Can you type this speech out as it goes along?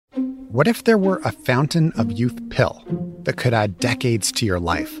What if there were a fountain of youth pill that could add decades to your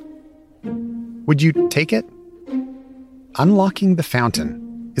life? Would you take it? Unlocking the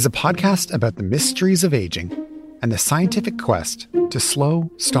Fountain is a podcast about the mysteries of aging and the scientific quest to slow,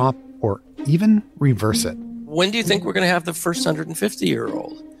 stop, or even reverse it. When do you think we're going to have the first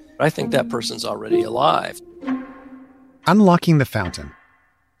 150-year-old? I think that person's already alive. Unlocking the Fountain.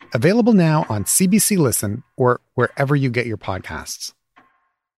 Available now on CBC Listen or wherever you get your podcasts.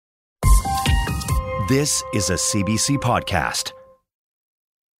 This is a CBC podcast.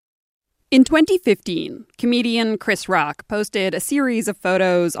 In 2015, comedian Chris Rock posted a series of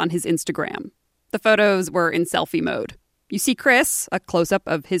photos on his Instagram. The photos were in selfie mode. You see Chris, a close-up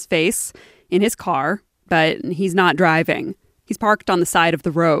of his face, in his car, but he's not driving. He's parked on the side of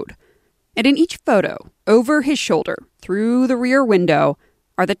the road. And in each photo, over his shoulder, through the rear window,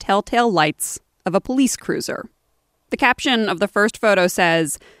 are the telltale lights of a police cruiser. The caption of the first photo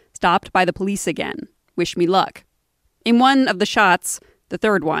says, "Stopped by the police again. Wish me luck." In one of the shots, the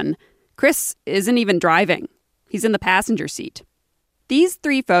third one, Chris isn't even driving. He's in the passenger seat. These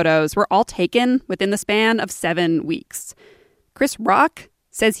 3 photos were all taken within the span of 7 weeks. Chris Rock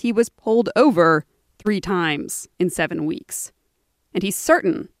says he was pulled over 3 times in 7 weeks. And he's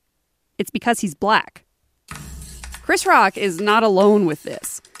certain it's because he's black. Chris Rock is not alone with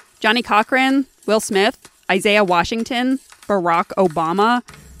this. Johnny Cochran, Will Smith, Isaiah Washington, Barack Obama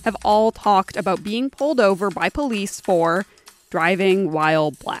have all talked about being pulled over by police for driving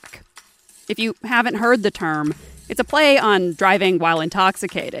while black. If you haven't heard the term, it's a play on driving while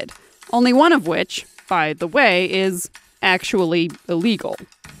intoxicated, only one of which, by the way, is actually illegal.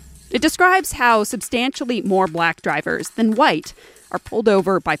 It describes how substantially more black drivers than white are pulled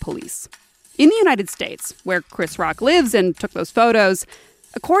over by police. In the United States, where Chris Rock lives and took those photos,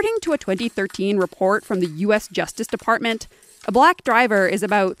 according to a 2013 report from the U.S. Justice Department, a black driver is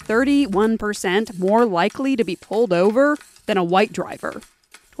about 31% more likely to be pulled over than a white driver,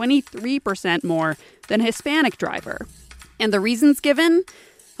 23% more than a Hispanic driver. And the reasons given?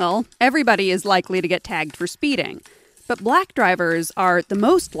 Well, everybody is likely to get tagged for speeding, but black drivers are the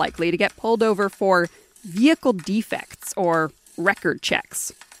most likely to get pulled over for vehicle defects or record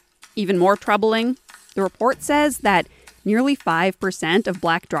checks. Even more troubling, the report says that nearly 5% of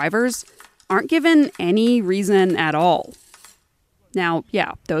black drivers aren't given any reason at all. Now,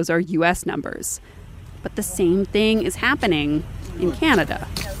 yeah, those are U.S. numbers. But the same thing is happening in Canada.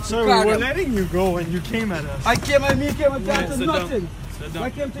 Sir, we were letting you go and you came at us. I came at nothing. I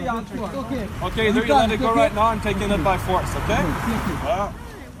came to your truck. Okay. Okay, either you let it go right now, I'm taking it by force, okay?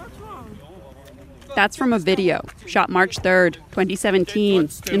 That's from a video shot March 3rd, 2017,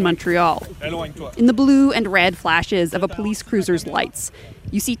 in Montreal. In the blue and red flashes of a police cruiser's lights,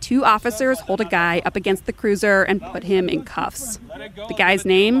 you see 2 officers hold a guy up against the cruiser and put him in cuffs. The guy's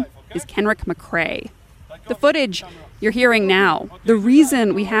name is Kenrick McCrae. The footage you're hearing now, the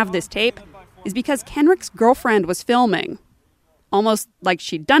reason we have this tape is because Kenrick's girlfriend was filming, almost like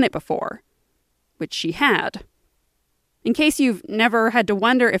she'd done it before, which she had. In case you've never had to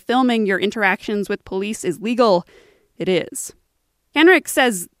wonder if filming your interactions with police is legal, it is. Kenrick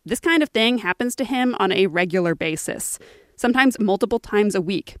says this kind of thing happens to him on a regular basis, sometimes multiple times a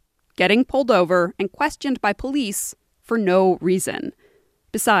week, getting pulled over and questioned by police for no reason.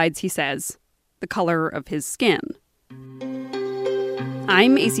 Besides, he says, the color of his skin.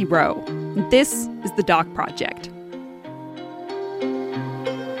 I'm AC Rowe, and this is The Doc Project.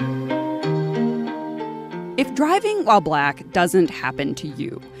 If driving while black doesn't happen to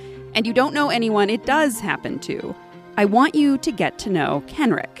you, and you don't know anyone it does happen to, I want you to get to know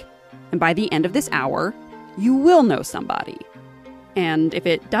Kenrick. And by the end of this hour, you will know somebody. And if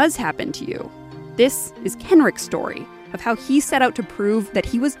it does happen to you, this is Kenrick's story of how he set out to prove that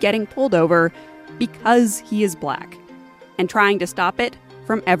he was getting pulled over because he is black, and trying to stop it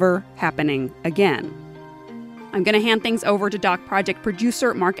from ever happening again. I'm going to hand things over to Doc Project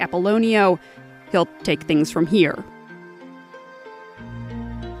producer Mark Apollonio. He'll take things from here.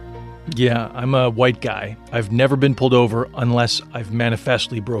 Yeah, I'm a white guy. I've never been pulled over unless I've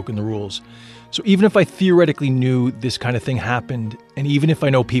manifestly broken the rules. So even if I theoretically knew this kind of thing happened, and even if I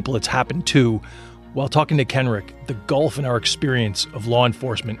know people it's happened to, while talking to Kenrick, the gulf in our experience of law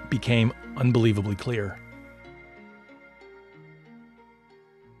enforcement became unbelievably clear.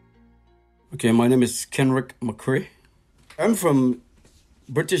 Okay, my name is Kenrick McCrae. I'm from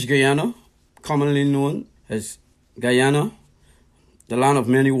British Guyana, commonly known as Guyana, the land of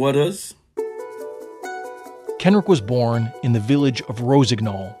many waters. Kenrick was born in the village of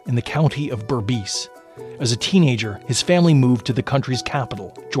Rosignol in the county of Berbice. As a teenager, his family moved to the country's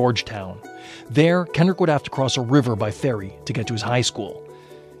capital, Georgetown. There, Kenrick would have to cross a river by ferry to get to his high school.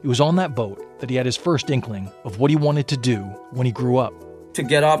 It was on that boat that he had his first inkling of what he wanted to do when he grew up. To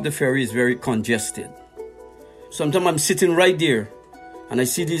get off the ferry is very congested. Sometimes I'm sitting right there and I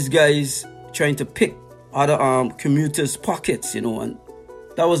see these guys trying to pick other commuters' pockets, and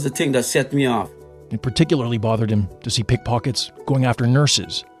that was the thing that set me off. It particularly bothered him to see pickpockets going after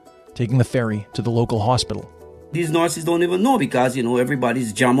nurses, taking the ferry to the local hospital. These nurses don't even know because,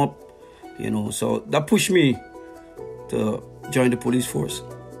 everybody's jammed up, so that pushed me to join the police force.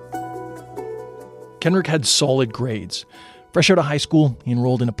 Kenrick had solid grades. Fresh out of high school, he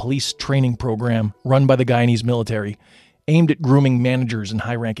enrolled in a police training program run by the Guyanese military, aimed at grooming managers and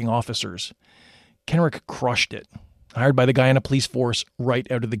high-ranking officers. Kenrick crushed it, hired by the Guyana police force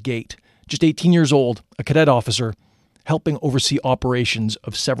right out of the gate. Just 18 years old, a cadet officer, helping oversee operations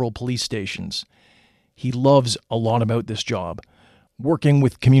of several police stations. He loves a lot about this job, working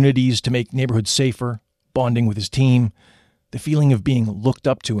with communities to make neighborhoods safer, bonding with his team, the feeling of being looked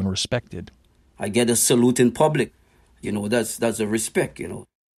up to and respected. I get a salute in public. That's a respect,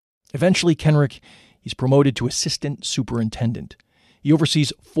 Eventually, Kenrick, he's promoted to assistant superintendent. He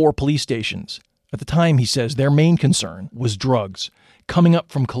oversees 4 police stations. At the time, he says their main concern was drugs, coming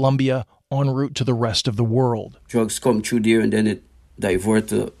up from Colombia en route to the rest of the world. Drugs come through there and then it divert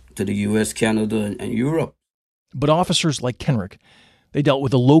to the US, Canada, and Europe. But officers like Kenrick, they dealt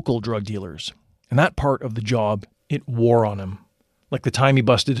with the local drug dealers. And that part of the job, it wore on him. Like the time he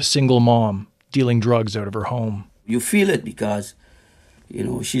busted a single mom dealing drugs out of her home. You feel it because,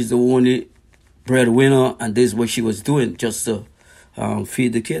 she's the only breadwinner and this is what she was doing just to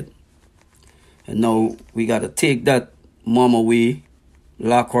feed the kid. And now we got to take that mom away,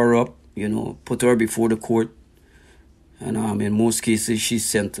 lock her up, put her before the court. And in most cases, she's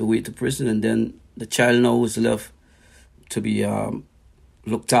sent away to prison. And then the child now is left to be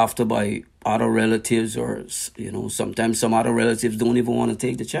looked after by other relatives or, sometimes some other relatives don't even want to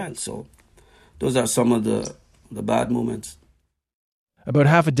take the child. So those are some of the bad moments. About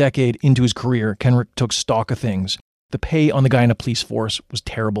half a decade into his career, Kenrick took stock of things. The pay on the Guyana police force was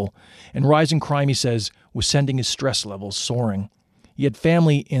terrible, and rising crime, he says, was sending his stress levels soaring. He had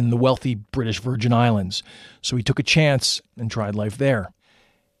family in the wealthy British Virgin Islands, so he took a chance and tried life there.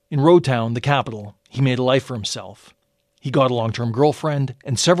 In Roadtown, the capital, he made a life for himself. He got a long-term girlfriend,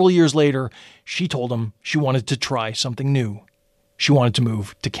 and several years later, she told him she wanted to try something new. She wanted to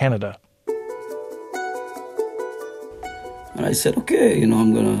move to Canada. And I said, okay,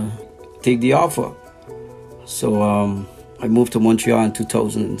 I'm going to take the offer. So I moved to Montreal in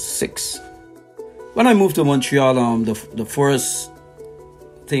 2006. When I moved to Montreal, the first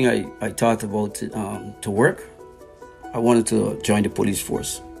thing I thought about to work, I wanted to join the police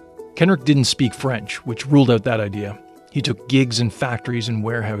force. Kenrick didn't speak French, which ruled out that idea. He took gigs in factories and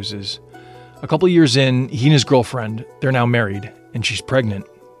warehouses. A couple years in, he and his girlfriend, they're now married, and she's pregnant,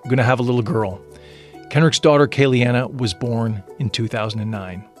 going to have a little girl. Kenrick's daughter, Kayleana, was born in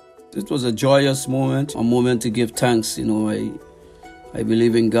 2009. It was a joyous moment, a moment to give thanks. I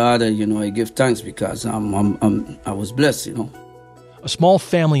believe in God, and I give thanks because I was blessed. A small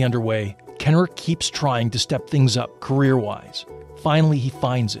family underway, Kenrick keeps trying to step things up career-wise. Finally, he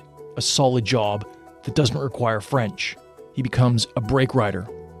finds it, a solid job that doesn't require French. He becomes a brake rider,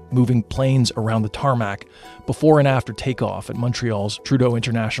 moving planes around the tarmac before and after takeoff at Montreal's Trudeau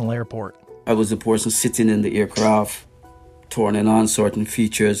International Airport. I was the person sitting in the aircraft, turning on certain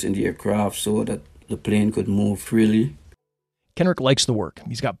features in the aircraft so that the plane could move freely. Kenrick likes the work.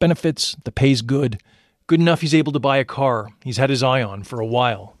 He's got benefits, the pay's good. Good enough he's able to buy a car he's had his eye on for a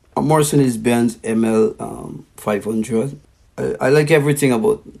while. A Mercedes-Benz ML 500. I like everything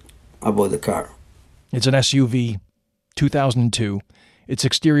about the car. It's an SUV, 2002. Its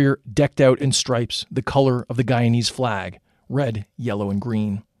exterior decked out in stripes, the color of the Guyanese flag, red, yellow, and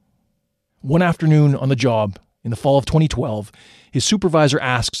green. One afternoon on the job, in the fall of 2012, his supervisor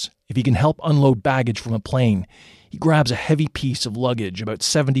asks if he can help unload baggage from a plane. He grabs a heavy piece of luggage, about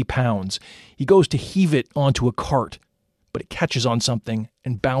 70 pounds. He goes to heave it onto a cart, but it catches on something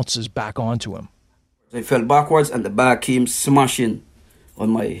and bounces back onto him. I fell backwards and the bag came smashing on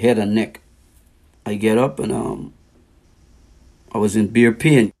my head and neck. I get up and I was in bare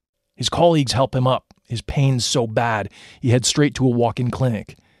pain. His colleagues help him up. His pain's so bad, he heads straight to a walk-in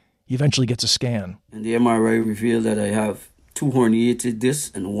clinic. He eventually gets a scan. And the MRI revealed that I have 2 herniated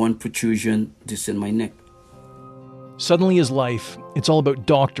discs and 1 protrusion disc in my neck. Suddenly his life, it's all about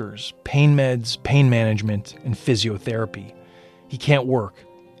doctors, pain meds, pain management, and physiotherapy. He can't work.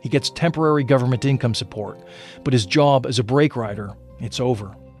 He gets temporary government income support, but his job as a brake rider, it's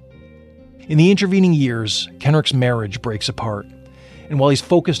over. In the intervening years, Kenrick's marriage breaks apart. And while he's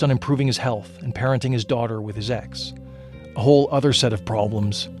focused on improving his health and parenting his daughter with his ex, a whole other set of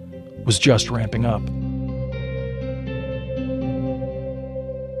problems was just ramping up.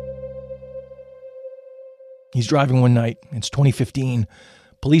 He's driving one night. It's 2015.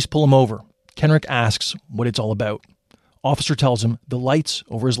 Police pull him over. Kenrick asks what it's all about. Officer tells him the lights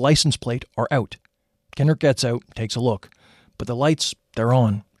over his license plate are out. Kenrick gets out, takes a look. But the lights, they're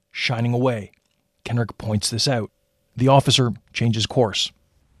on, shining away. Kenrick points this out. The officer changes course.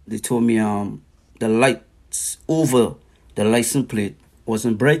 They told me the lights over the license plate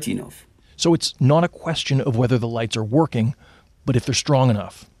wasn't bright enough. So it's not a question of whether the lights are working, but if they're strong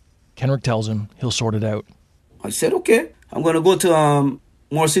enough. Kenrick tells him he'll sort it out. I said, okay, I'm going to go to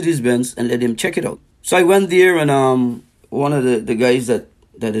Mercedes-Benz and let them check it out. So I went there, and one of the guys that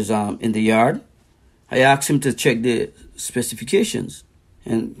is in the yard, I asked him to check the specifications.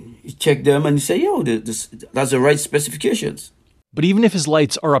 And he checked them and he said, yo, that's the right specifications. But even if his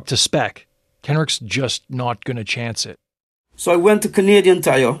lights are up to spec, Kenrick's just not going to chance it. So I went to Canadian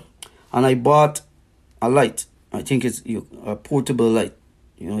Tire and I bought a light. I think it's a portable light.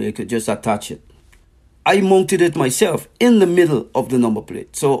 You could just attach it. I mounted it myself in the middle of the number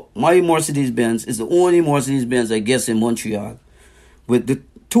plate. So my Mercedes-Benz is the only Mercedes-Benz, I guess, in Montreal with the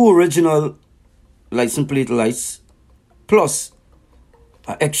two original license plate lights plus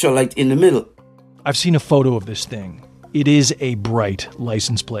an extra light in the middle. I've seen a photo of this thing. It is a bright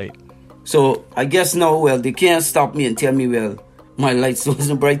license plate. So I guess now, they can't stop me and tell me, my lights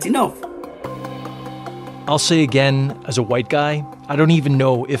wasn't bright enough. I'll say again, as a white guy, I don't even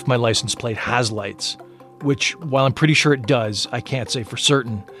know if my license plate has lights. Which, while I'm pretty sure it does, I can't say for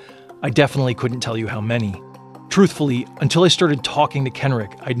certain. I definitely couldn't tell you how many. Truthfully, until I started talking to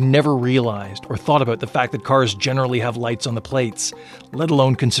Kenrick, I'd never realized or thought about the fact that cars generally have lights on the plates, let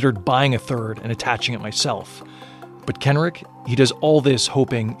alone considered buying a third and attaching it myself. But Kenrick, he does all this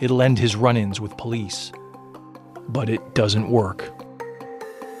hoping it'll end his run-ins with police. But it doesn't work.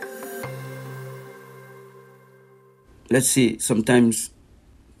 Let's see, sometimes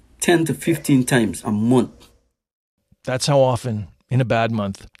 10 to 15 times a month. That's how often, in a bad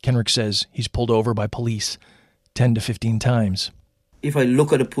month, Kenrick says he's pulled over by police 10 to 15 times. If I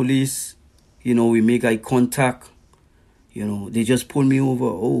look at the police, we make eye contact, they just pull me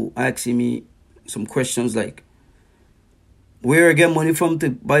over, asking me some questions like, where I get money from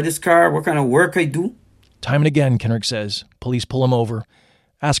to buy this car, what kind of work I do. Time and again, Kenrick says, police pull him over,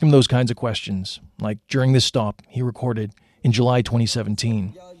 ask him those kinds of questions, like during this stop he recorded in July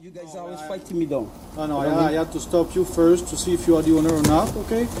 2017. Yeah, you guys always fighting me down. No, I had to stop you first to see if you are the owner or not,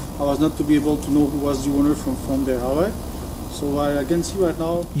 okay? I was not to be able to know who was the owner from there, all right? So I can see right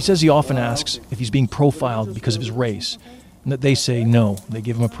now. He says he often asks if he's being profiled because of his race, and that they say no. They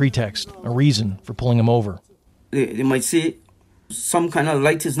give him a pretext, a reason for pulling him over. They might say some kind of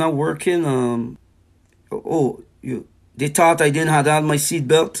light is not working. They thought I didn't have on my seat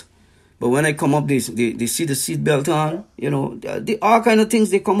belt. But when I come up, they see the seat belt on, all kind of things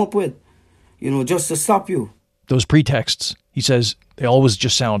they come up with, just to stop you. Those pretexts, he says, they always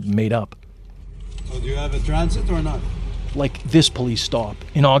just sound made up. So do you have a transit or not? Like this police stop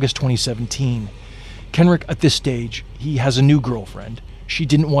in August 2017. Kenrick, at this stage, he has a new girlfriend. She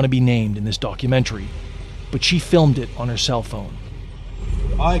didn't want to be named in this documentary, but she filmed it on her cell phone.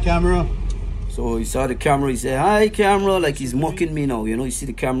 Hi, camera. So he saw the camera, he said, hi, camera, like he's mocking me now, you see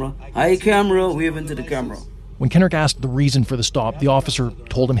the camera? Hi, camera, waving to the camera. When Kenrick asked the reason for the stop, the officer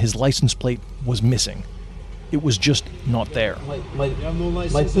told him his license plate was missing. It was just not there. My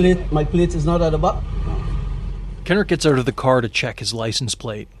plate is not at the back. Kenrick gets out of the car to check his license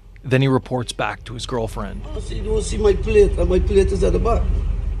plate. Then he reports back to his girlfriend. You don't see my plate, and my plate is at the back.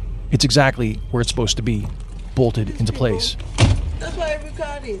 It's exactly where it's supposed to be, bolted into place. That's why I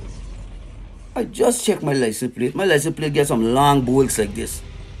record it. I just checked my license plate. My license plate gets some long bolts like this.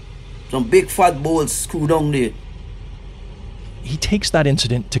 Some big fat bolts screwed down there. He takes that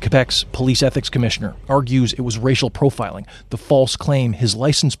incident to Quebec's police ethics commissioner, argues it was racial profiling. The false claim his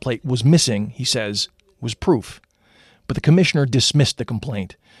license plate was missing, he says, was proof. But the commissioner dismissed the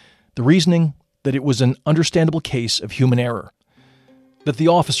complaint. The reasoning that it was an understandable case of human error. That the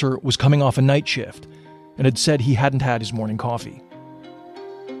officer was coming off a night shift and had said he hadn't had his morning coffee.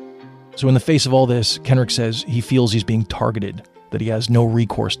 So in the face of all this, Kenrick says he feels he's being targeted, that he has no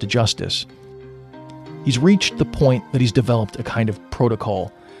recourse to justice. He's reached the point that he's developed a kind of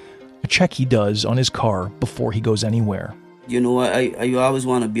protocol, a check he does on his car before he goes anywhere. I always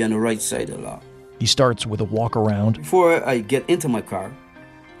want to be on the right side a lot. He starts with a walk around. Before I get into my car,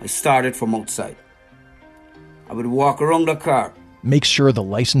 I started from outside. I would walk around the car. Makes sure the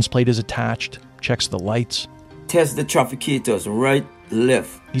license plate is attached, checks the lights. Test the trafficators, right,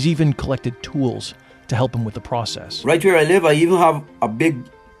 left. He's even collected tools to help him with the process. Right where I live, I even have a big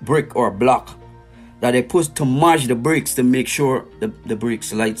brick or block that I put to match the bricks to make sure the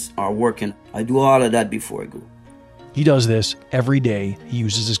bricks lights are working. I do all of that before I go. He does this every day he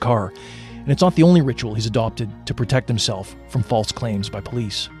uses his car. And it's not the only ritual he's adopted to protect himself from false claims by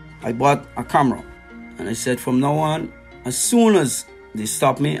police. I bought a camera, and I said from now on, as soon as they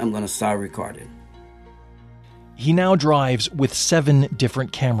stop me, I'm going to start recording. He now drives with 7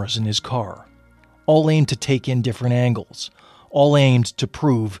 different cameras in his car, all aimed to take in different angles, all aimed to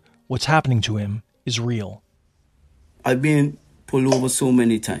prove what's happening to him is real. I've been pulled over so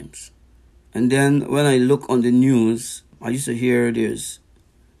many times. And then when I look on the news, I used to hear there's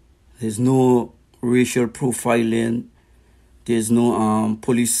no racial profiling, there's no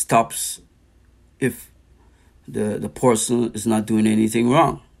police stops if the person is not doing anything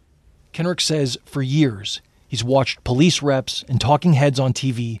wrong. Kenrick says for years, he's watched police reps and talking heads on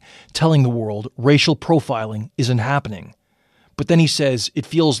TV telling the world racial profiling isn't happening. But then he says it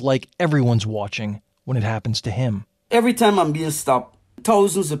feels like everyone's watching when it happens to him. Every time I'm being stopped,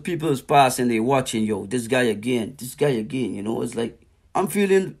 thousands of people is passing, they're watching, this guy again, it's like I'm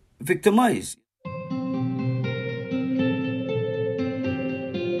feeling victimized.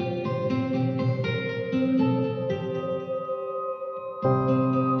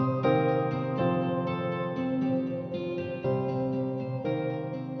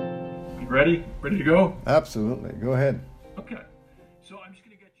 Ready? Ready to go? Absolutely. Go ahead. Okay. So I'm just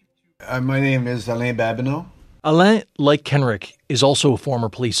going to get you to... My name is Alain Babineau. Alain, like Kenrick, is also a former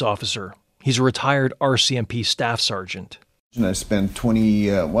police officer. He's a retired RCMP staff sergeant. And I spent 28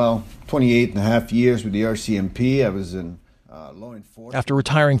 and a half years with the RCMP. I was in law enforcement. After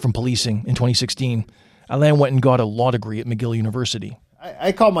retiring from policing in 2016, Alain went and got a law degree at McGill University.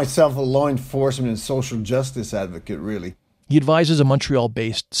 I call myself a law enforcement and social justice advocate, really. He advises a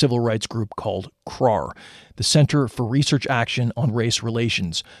Montreal-based civil rights group called CRAR, the Center for Research Action on Race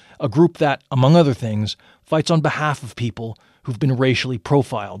Relations, a group that, among other things, fights on behalf of people who've been racially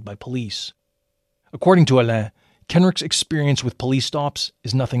profiled by police. According to Alain, Kenrick's experience with police stops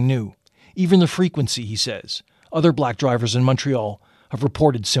is nothing new. Even the frequency, he says. Other black drivers in Montreal have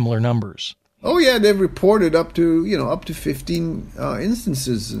reported similar numbers. Oh yeah, they've reported up to 15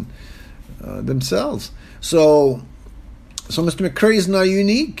 instances themselves. So Mr. McCrae is not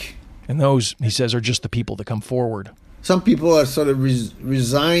unique. And those, he says, are just the people that come forward. Some people are sort of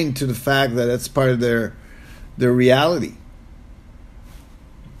resigned to the fact that that's part of their reality.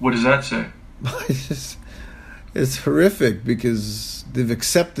 What does that say? It's horrific because they've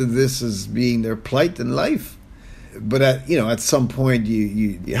accepted this as being their plight in life. But at some point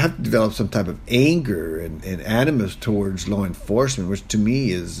you have to develop some type of anger and animus towards law enforcement, which to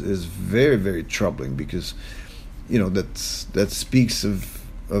me is very, very troubling because that speaks of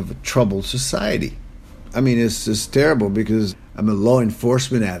a troubled society. I mean, it's just terrible because I'm a law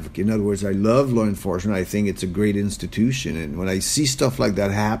enforcement advocate. In other words, I love law enforcement. I think it's a great institution. And when I see stuff like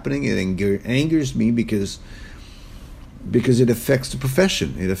that happening, it angers me because it affects the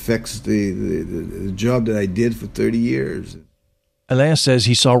profession. It affects the job that I did for 30 years. Alain says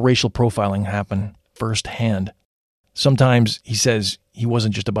he saw racial profiling happen firsthand. Sometimes, he says, he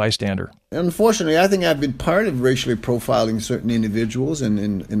wasn't just a bystander. Unfortunately, I think I've been part of racially profiling certain individuals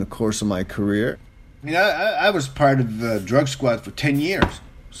in the course of my career. I mean, I was part of the drug squad for 10 years.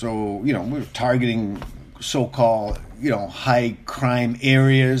 So, we were targeting so-called, high crime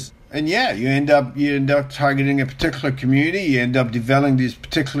areas. And yeah, you end up targeting a particular community. You end up developing these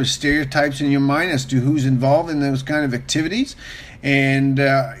particular stereotypes in your mind as to who's involved in those kind of activities. And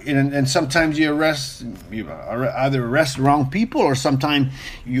sometimes you either arrest the wrong people, or sometimes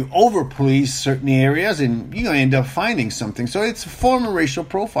you over police certain areas, and you're gonna end up finding something. So it's a form of racial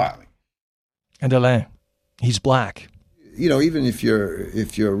profiling. And Alain, he's black. Even if you're a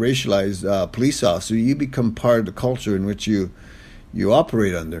racialized police officer, you become part of the culture in which you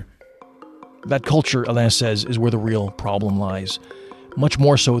operate under. That culture, Alain says, is where the real problem lies. Much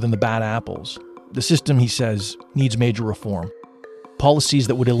more so than the bad apples. The system, he says, needs major reform. Policies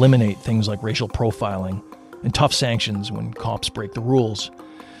that would eliminate things like racial profiling and tough sanctions when cops break the rules.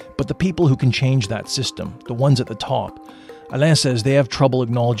 But the people who can change that system, the ones at the top, Alain says they have trouble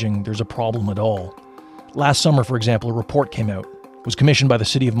acknowledging there's a problem at all. Last summer, for example, a report came out. It was commissioned by the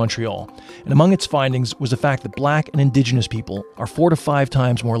city of Montreal. And among its findings was the fact that black and indigenous people are 4 to 5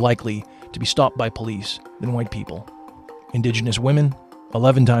 times more likely to be stopped by police than white people. Indigenous women,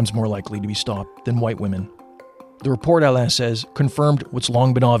 11 times more likely to be stopped than white women. The report, Alain says, confirmed what's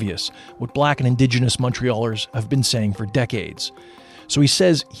long been obvious, what black and indigenous Montrealers have been saying for decades. So he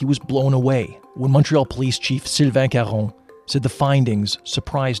says he was blown away when Montreal Police Chief Sylvain Caron said the findings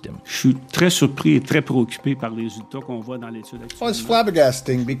surprised him. Je suis très surpris et très préoccupé par les résultats qu'on voit dans l'étude actuelle. Well, it's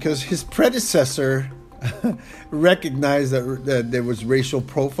flabbergasting because his predecessor recognized that there was racial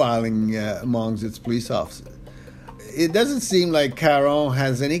profiling amongst its police officers. It doesn't seem like Caron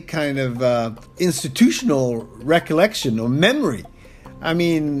has any kind of institutional recollection or memory. I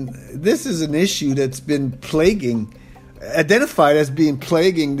mean, this is an issue that's been identified as being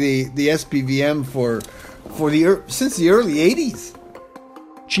plaguing the SPVM since the early 80s.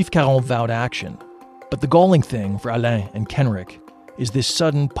 Chief Caron vowed action, but the galling thing for Alain and Kenrick is this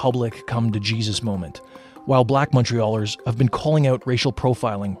sudden public come-to-Jesus moment, while black Montrealers have been calling out racial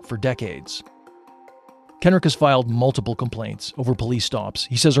profiling for decades. Kenrick has filed multiple complaints over police stops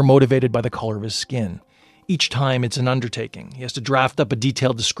he says are motivated by the color of his skin. Each time it's an undertaking. He has to draft up a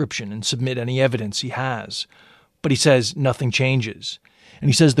detailed description and submit any evidence he has. But he says nothing changes. And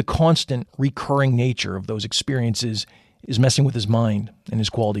he says the constant, recurring nature of those experiences is messing with his mind and his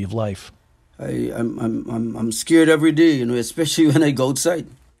quality of life. I'm scared every day, especially when I go outside.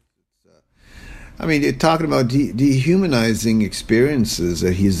 I mean, you're talking about dehumanizing experiences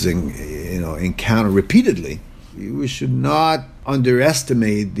that he's encountered repeatedly. We should not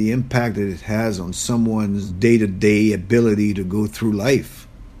underestimate the impact that it has on someone's day-to-day ability to go through life.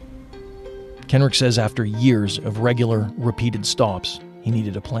 Kenrick says after years of regular, repeated stops, he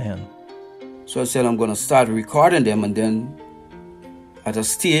needed a plan. So I said I'm going to start recording them, and then at a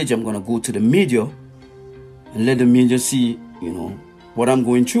stage I'm going to go to the media and let the media see, what I'm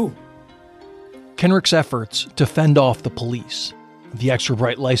going through. Kenrick's efforts to fend off the police, the extra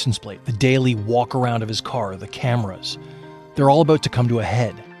bright license plate, the daily walk around of his car, the cameras, they're all about to come to a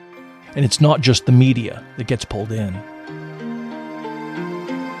head. And it's not just the media that gets pulled in.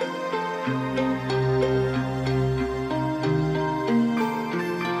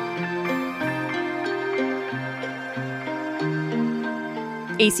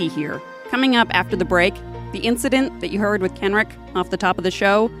 AC here. Coming up after the break, the incident that you heard with Kenrick off the top of the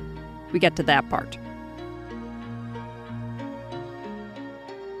show, we get to that part.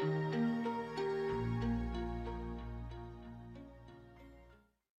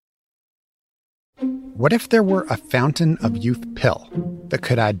 What if there were a fountain of youth pill that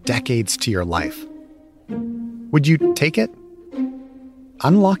could add decades to your life? Would you take it?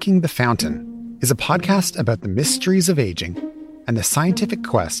 Unlocking the Fountain is a podcast about the mysteries of aging and the scientific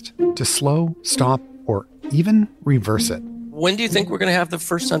quest to slow, stop, or even reverse it. When do you think we're going to have the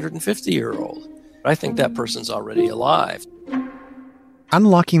first 150-year-old? I think that person's already alive.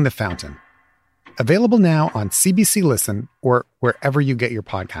 Unlocking the Fountain. Available now on CBC Listen or wherever you get your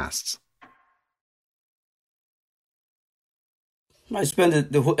podcasts. I spend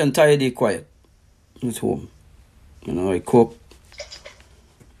the entire day quiet at home. I cook,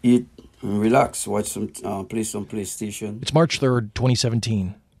 eat, and relax, watch play some PlayStation. It's March 3rd,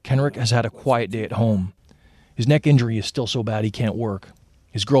 2017. Kenrick has had a quiet day at home. His neck injury is still so bad he can't work.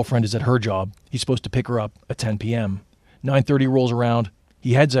 His girlfriend is at her job. He's supposed to pick her up at 10 p.m. 9:30 rolls around.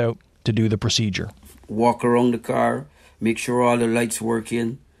 He heads out to do the procedure. Walk around the car, make sure all the lights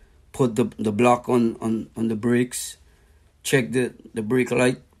working, put the block on the brakes, check the brake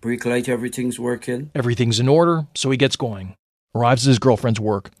light, everything's working. Everything's in order, so he gets going. Arrives at his girlfriend's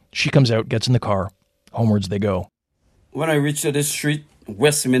work. She comes out, gets in the car. Homewards they go. When I reached this street,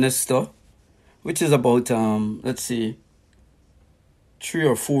 Westminster, which is about, 3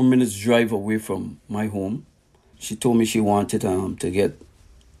 or 4 minutes drive away from my home, she told me she wanted to get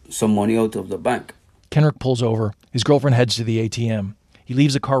some money out of the bank. Kenrick pulls over. His girlfriend heads to the ATM. He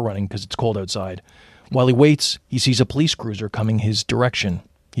leaves the car running because it's cold outside. While he waits, he sees a police cruiser coming his direction.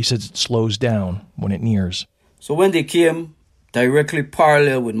 He says it slows down when it nears. So when they came directly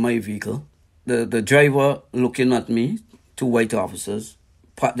parallel with my vehicle, the driver looking at me, 2 white officers,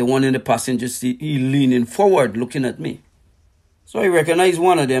 the one in the passenger seat, he leaning forward looking at me. So I recognize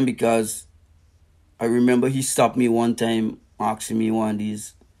one of them because I remember he stopped me one time asking me one of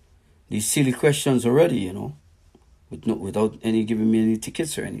these silly questions already, without giving me any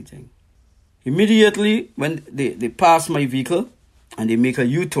tickets or anything. Immediately, when they passed my vehicle and they make a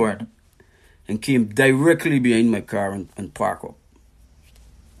U-turn and came directly behind my car and park up.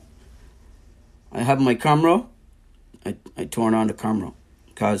 I have my camera. I turn on the camera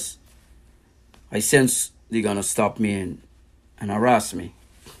because I sense they're going to stop me and harass me.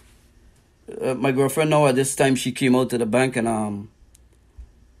 My girlfriend now at this time, she came out to the bank and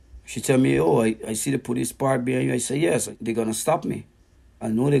she told me, I see the police parked behind you. I said, yes, they're going to stop me. I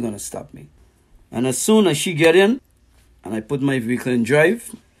know they're going to stop me. And as soon as she get in and I put my vehicle in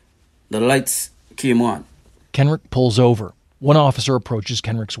drive, the lights came on. Kenrick pulls over. One officer approaches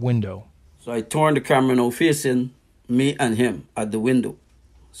Kenrick's window. So I turn the camera now facing me and him at the window.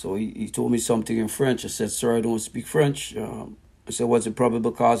 So he told me something in French. I said, sir, I don't speak French. I said, what's the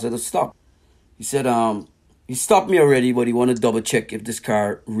probable cause of the stop? He said, he stopped me already, but he wanted to double check if this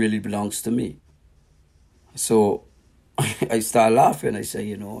car really belongs to me. So I started laughing. I said,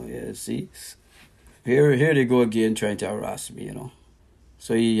 yeah, see, here they go again trying to harass me,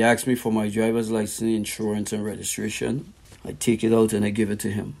 So he asked me for my driver's license, insurance, and registration. I take it out and I give it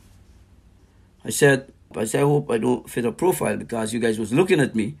to him. I said, I hope I don't fit a profile because you guys was looking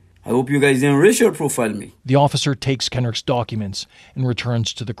at me. I hope you guys didn't racial profile me. The officer takes Kenrick's documents and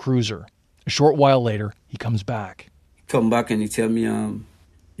returns to the cruiser. A short while later, he comes back. He come back and he tell me,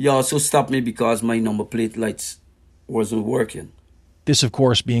 he also stopped me because my number plate lights wasn't working. This, of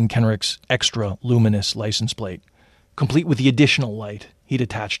course, being Kenrick's extra luminous license plate, complete with the additional light he'd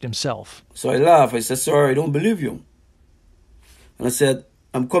attached himself. So I laughed. I said, sir, I don't believe you. And I said,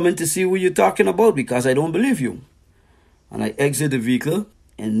 I'm coming to see what you're talking about because I don't believe you. And I exit the vehicle,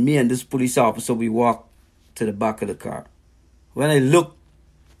 and me and this police officer, we walk to the back of the car. When I looked,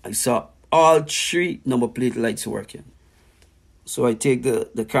 I saw all 3 number plate lights working. So I take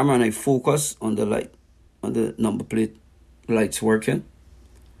the camera and I focus on the light, on the number plate lights working.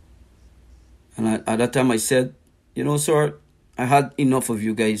 And at that time I said, sir, I had enough of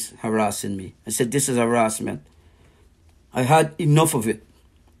you guys harassing me. I said, this is harassment. I had enough of it.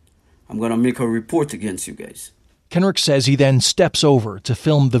 I'm going to make a report against you guys. Kenrick says he then steps over to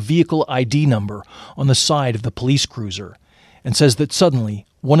film the vehicle ID number on the side of the police cruiser and says that suddenly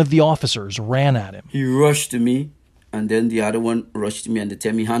one of the officers ran at him. He rushed to me, and then the other one rushed to me and they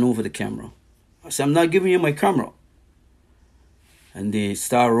tell me, hand over the camera. I said, I'm not giving you my camera. And they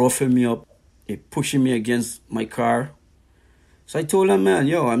start roughing me up. They pushing me against my car. So I told them, man,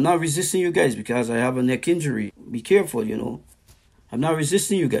 I'm not resisting you guys because I have a neck injury. Be careful, I'm not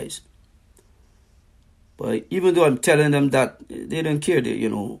resisting you guys. But even though I'm telling them that, they don't care.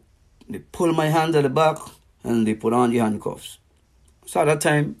 They pull my hand at the back and they put on the handcuffs. So at that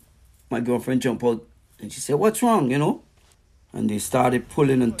time, my girlfriend jumped out and she said, what's wrong, And they started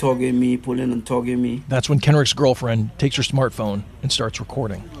pulling and tugging me. That's when Kenrick's girlfriend takes her smartphone and starts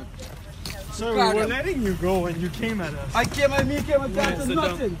recording. Sir, we were letting you go and you came at us. I came at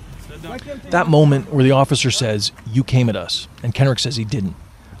nothing. That moment where the officer says, you came at us, and Kenrick says he didn't.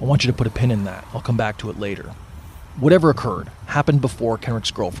 I want you to put a pin in that. I'll come back to it later. Whatever occurred happened before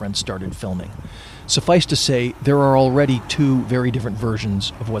Kenrick's girlfriend started filming. Suffice to say, there are already 2 very different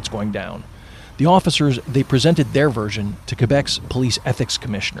versions of what's going down. The officers, they presented their version to Quebec's police ethics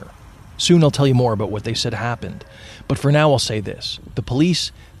commissioner. Soon I'll tell you more about what they said happened. But for now I'll say this. The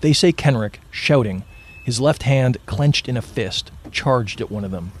police, they say Kenrick, shouting, his left hand clenched in a fist, charged at one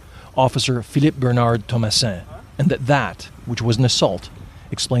of them, Officer Philippe Bernard Thomasin, and that, which was an assault,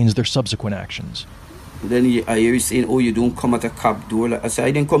 explains their subsequent actions. Then I hear you saying, you don't come at a cop door. I said,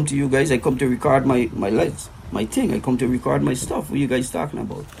 I didn't come to you guys. I come to record my lights, my thing. I come to record my stuff. What are you guys talking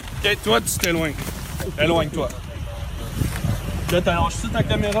about? Ok, toi, tu t'éloignes. Éloigne-toi. Là, t'as lâché ta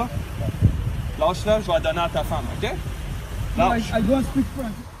caméra. Lâche-la, je vais la donner à ta femme, ok? Lâche. I don't speak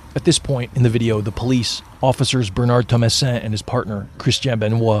French. At this point in the video, the police, officers Bernard Thomasin and his partner, Christian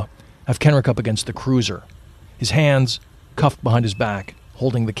Benoit, have Kenrick up against the cruiser. His hands cuffed behind his back,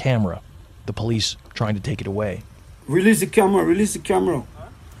 holding the camera. The police trying to take it away. Release the camera.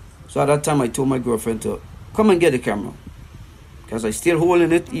 So at that time I told my girlfriend to come and get the camera. Because I still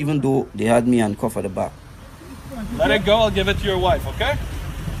holding it even though they had me handcuffed at the back. Let it go, I'll give it to your wife, okay?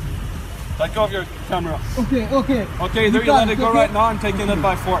 Let go of your camera. Okay. Okay, there you let it go right now. I'm taking it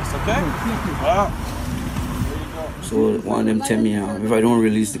by force, okay? Wow. So one of them tell me if I don't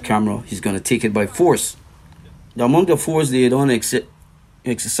release the camera, he's going to take it by force. The amount of force they don't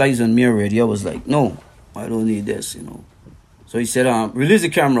exercise on me already, I was like, no, I don't need this, So he said, release the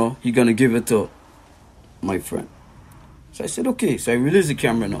camera, he's going to give it to my friend. So I said, okay. So I release the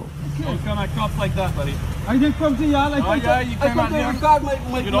camera now. Don't come at cops like that, buddy. I didn't come to y'all. You came out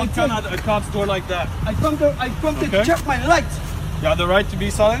here. You don't come at a cop's door like that. I come to check my lights. You have the right to be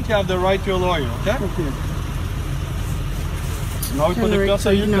silent. You have the right to a lawyer, okay? Okay. Now we put the cuffs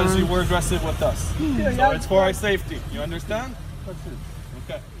on you because you were aggressive with us. So it's for our safety. You understand? That's it.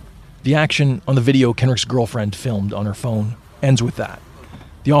 Okay. The action on the video Kenrick's girlfriend filmed on her phone ends with that.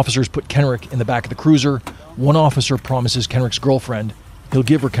 The officers put Kenrick in the back of the cruiser. One officer promises Kenrick's girlfriend he'll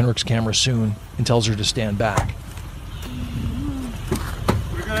give her Kenrick's camera soon and tells her to stand back.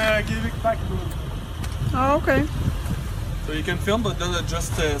 We're gonna give it back to him. Oh, okay. So you can film, but then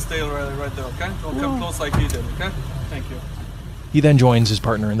just stay right there, okay? Don't come close like he did, okay? Thank you. He then joins his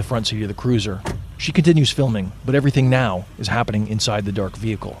partner in the front seat of the cruiser. She continues filming, but everything now is happening inside the dark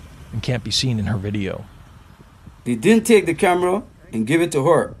vehicle and can't be seen in her video. They didn't take the camera and give it to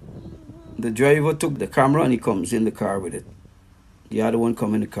her. The driver took the camera and he comes in the car with it. The other one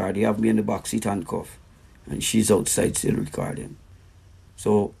come in the car. They have me in the backseat handcuffed. And she's outside still recording.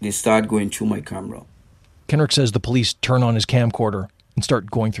 So they start going through my camera. Kenrick says the police turn on his camcorder and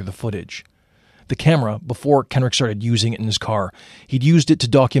start going through the footage. The camera, before Kenrick started using it in his car, he'd used it to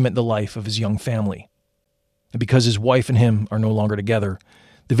document the life of his young family. And because his wife and him are no longer together,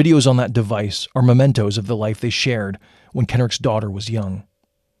 the videos on that device are mementos of the life they shared when Kenrick's daughter was young.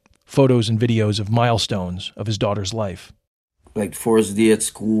 Photos and videos of milestones of his daughter's life. Like first day at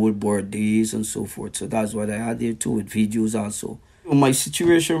school, birthdays and so forth. So that's what I had there too, with videos also. My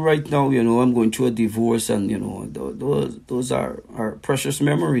situation right now, I'm going through a divorce and, those are precious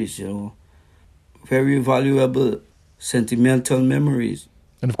memories, Very valuable, sentimental memories.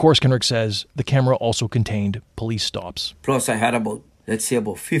 And of course, Kenrick says the camera also contained police stops. Plus I had about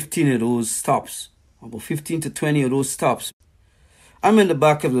 15 of those stops. About 15 to 20 of those stops. I'm in the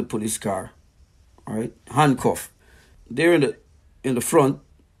back of the police car, all right, handcuffed. They're in the front,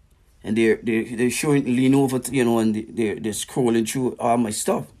 and they're showing, lean over, and they're scrolling through all my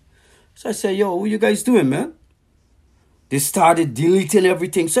stuff. So I said, yo, what you guys doing, man? They started deleting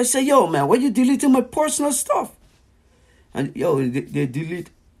everything. So I said, yo, man, why you deleting my personal stuff? And, they delete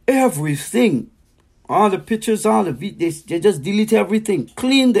everything. All the pictures, all the videos, they just delete everything.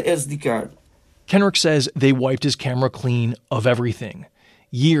 Clean the SD card. Kenrick says they wiped his camera clean of everything.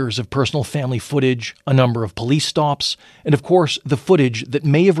 Years of personal family footage, a number of police stops, and of course, the footage that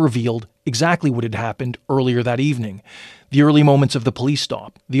may have revealed exactly what had happened earlier that evening. The early moments of the police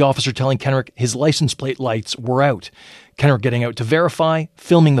stop, the officer telling Kenrick his license plate lights were out, Kenrick getting out to verify,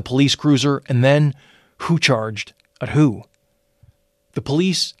 filming the police cruiser, and then who charged at who. The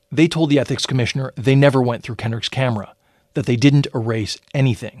police, they told the ethics commissioner they never went through Kenrick's camera, that they didn't erase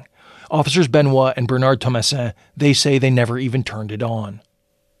anything. Officers Benoit and Bernard Thomasin, they say they never even turned it on.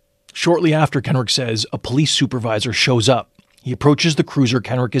 Shortly after, Kenrick says, a police supervisor shows up. He approaches the cruiser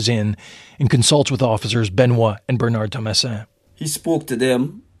Kenrick is in and consults with officers Benoit and Bernard Thomasin. He spoke to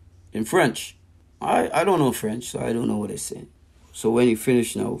them in French. I don't know French, so I don't know what they said. So when he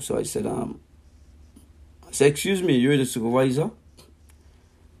finished now, so I said, excuse me, you're the supervisor?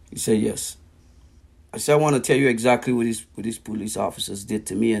 He said, yes. I said, I want to tell you exactly what these police officers did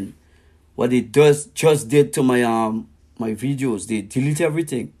to me and what they just did to my videos. They delete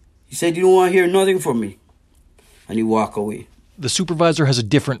everything. He said, you don't want to hear nothing from me. And he walked away. The supervisor has a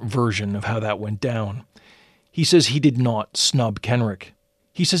different version of how that went down. He says he did not snub Kenrick.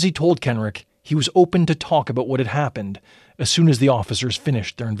 He says he told Kenrick he was open to talk about what had happened as soon as the officers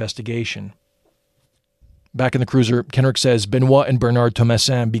finished their investigation. Back in the cruiser, Kenrick says Benoit and Bernard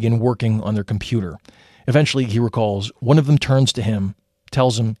Thomasin begin working on their computer. Eventually, he recalls, one of them turns to him,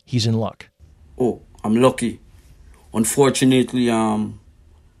 tells him he's in luck. Oh, I'm lucky. Unfortunately,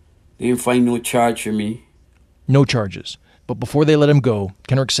 they didn't find no charge for me. No charges. But before they let him go,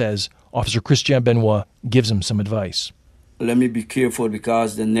 Kenrick says Officer Christian Benoit gives him some advice. Let me be careful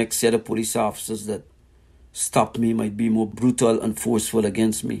because the next set of police officers that stop me might be more brutal and forceful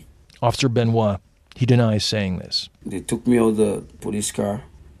against me. Officer Benoit, he denies saying this. They took me out of the police car,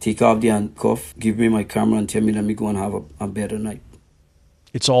 take off the handcuff, give me my camera and tell me let me go and have a better night.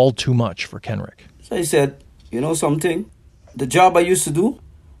 It's all too much for Kenrick. So I said, you know something? The job I used to do,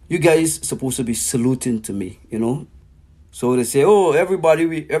 you guys supposed to be saluting to me, So they say, oh, every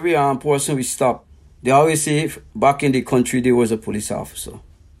person we stop, they always say back in the country there was a police officer.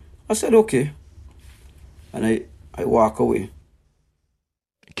 I said, okay. And I walk away.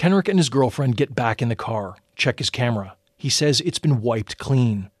 Kenrick and his girlfriend get back in the car, check his camera. He says it's been wiped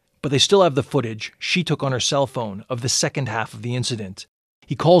clean, but they still have the footage she took on her cell phone of the second half of the incident.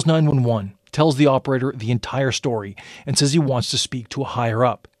 He calls 911, tells the operator the entire story, and says he wants to speak to a higher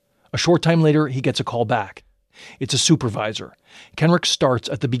up. A short time later, he gets a call back. It's a supervisor. Kenrick starts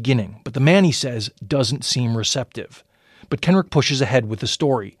at the beginning, but the man, he says, doesn't seem receptive. But Kenrick pushes ahead with the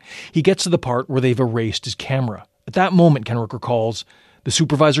story. He gets to the part where they've erased his camera. At that moment, Kenrick recalls, the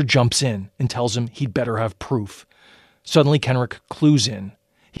supervisor jumps in and tells him he'd better have proof. Suddenly, Kenrick clues in.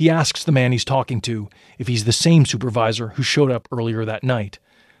 He asks the man he's talking to if he's the same supervisor who showed up earlier that night.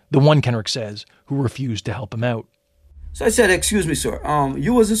 The one, Kenrick says, who refused to help him out. So I said, excuse me, sir,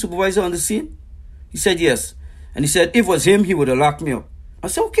 you was the supervisor on the scene? He said, yes. And he said, if it was him, he would have locked me up. I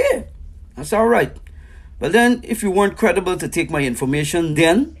said, okay, that's all right. But then, if you weren't credible to take my information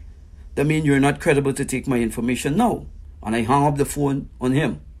then, that means you're not credible to take my information now. And I hung up the phone on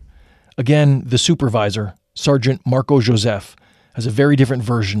him. Again, the supervisor, Sergeant Marco Joseph, has a very different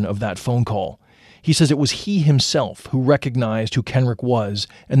version of that phone call. He says it was he himself who recognized who Kenrick was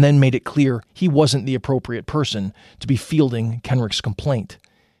and then made it clear he wasn't the appropriate person to be fielding Kenrick's complaint.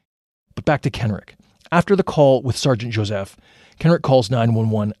 But back to Kenrick. After the call with Sergeant Joseph, Kenrick calls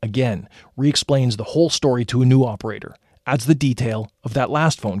 911 again, re-explains the whole story to a new operator, adds the detail of that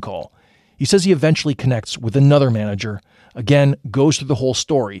last phone call. He says he eventually connects with another manager, again goes through the whole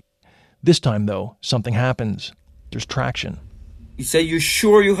story. This time, though, something happens. There's traction. He said, "You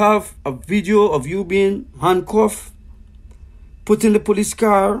sure you have a video of you being handcuffed, put in the police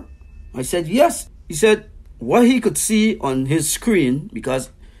car?" I said, "Yes." He said, what he could see on his screen, because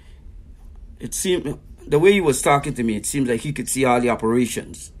it seemed, the way he was talking to me, it seems like he could see all the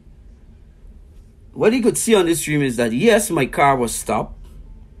operations. What he could see on the stream is that, yes, my car was stopped,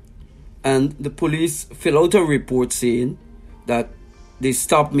 and the police fill out a report saying that they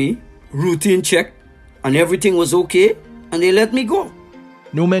stopped me, routine check, and everything was okay, and they let me go.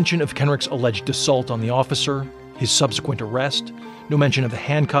 No mention of Kenrick's alleged assault on the officer, his subsequent arrest, no mention of the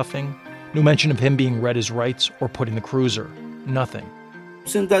handcuffing, no mention of him being read his rights or put in the cruiser. Nothing.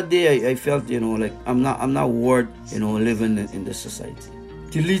 Since that day, I felt, like I'm not worth, living in this society.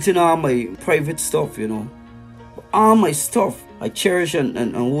 Deleting all my private stuff, all my stuff I cherish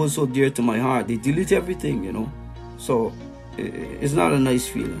and hold so dear to my heart. They delete everything, So it's not a nice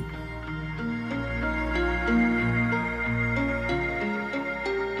feeling.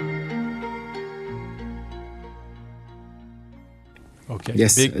 Okay.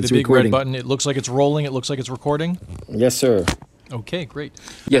 Yes, the big recording. red button. It looks like it's rolling. It looks like it's recording. Yes, sir. Okay, great.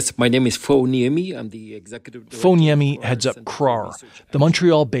 Yes, my name is Fo Niemi. I'm the executive director. Fo Niemi heads up CRAR, the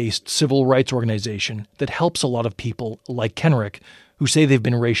Montreal-based civil rights organization that helps a lot of people like Kenrick who say they've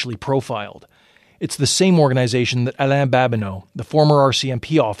been racially profiled. It's the same organization that Alain Babineau, the former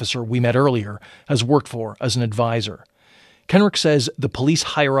RCMP officer we met earlier, has worked for as an advisor. Kenrick says the police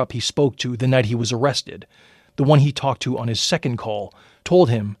higher-up he spoke to the night he was arrested, the one he talked to on his second call, told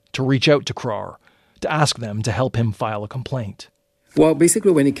him to reach out to CRAR, to ask them to help him file a complaint. Well,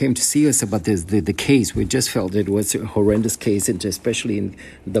 basically, when he came to see us about the case, we just felt it was a horrendous case, and especially in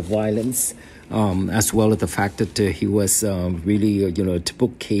the violence, as well as the fact that he was really, a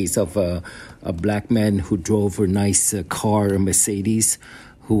typical case of a black man who drove a nice car, a Mercedes,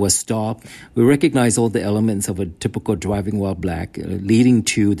 who was stopped. We recognize all the elements of a typical driving while black, leading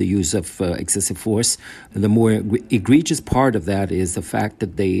to the use of excessive force. And the more egregious part of that is the fact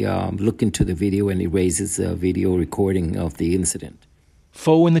that they look into the video and erases a video recording of the incident.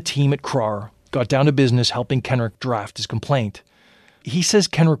 Fo and the team at CRAR got down to business helping Kenrick draft his complaint. He says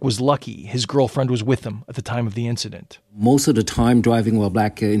Kenrick was lucky his girlfriend was with him at the time of the incident. Most of the time, driving while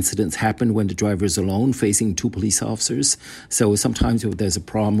black incidents happen when the driver is alone, facing two police officers. So sometimes there's a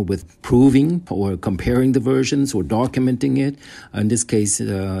problem with proving or comparing the versions or documenting it. In this case,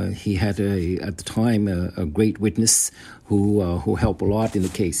 he had, at the time, a great witness who helped a lot in the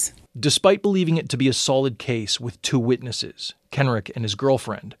case. Despite believing it to be a solid case with two witnesses, Kenrick and his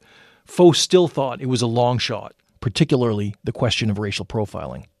girlfriend, Fo still thought it was a long shot, particularly the question of racial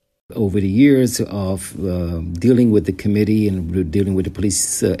profiling. Over the years of dealing with the committee and dealing with the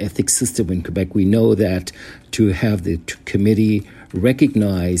police ethics system in Quebec, we know that to have the committee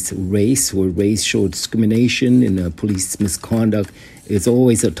recognize race or racial discrimination in police misconduct is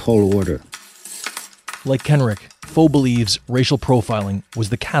always a tall order. Like Kenrick, Fo believes racial profiling was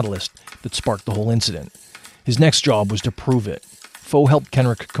the catalyst that sparked the whole incident. His next job was to prove it. Fo helped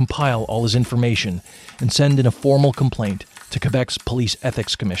Kenrick compile all his information and send in a formal complaint to Quebec's Police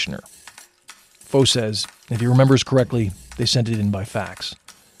Ethics Commissioner. Fo says, if he remembers correctly, they sent it in by fax,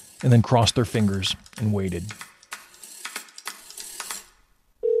 and then crossed their fingers and waited.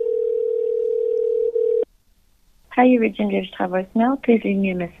 Hi, you reached Register voicemail. Please leave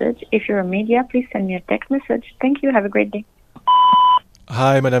me a message. If you're a media, please send me a text message. Thank you. Have a great day.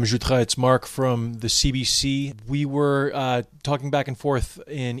 Hi, Madame Jutras. It's Mark from the CBC. We were talking back and forth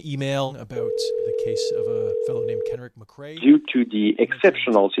in email about the case of a fellow named Kenrick McRae. Due to the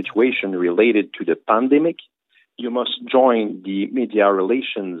exceptional situation related to the pandemic, you must join the media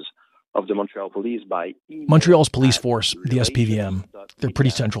relations of the Montreal Police by email. Montreal's police force, the SPVM, they're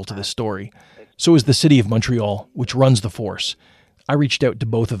pretty central to this story. So is the City of Montreal, which runs the force. I reached out to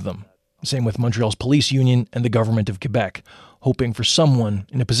both of them. Same with Montreal's police union and the government of Quebec, hoping for someone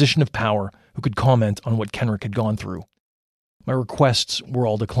in a position of power who could comment on what Kenrick had gone through. My requests were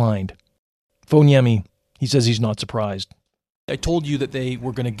all declined. Fo Niemi, he says he's not surprised. I told you that they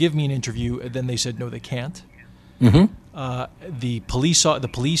were going to give me an interview, and then they said no, they can't. Mm-hmm. The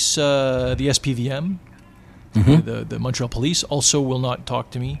SPVM, mm-hmm. the Montreal police also will not talk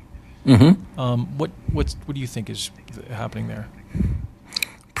to me. Mm-hmm. What do you think is happening there?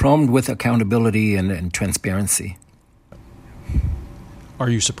 problem with accountability and transparency. Are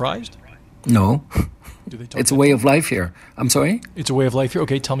you surprised? No. Do they talk It's a way of life here. I'm sorry? It's a way of life here?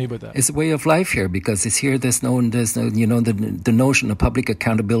 Okay, tell me about that. It's a way of life here because it's here. There's no the notion of public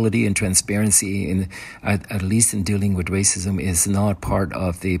accountability and transparency, at least in dealing with racism, is not part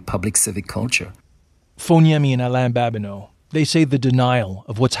of the public civic culture. Foniemi and Alain Babineau, they say the denial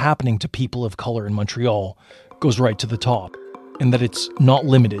of what's happening to people of color in Montreal goes right to the top, and that it's not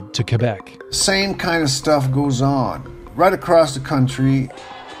limited to Quebec. Same kind of stuff goes on right across the country.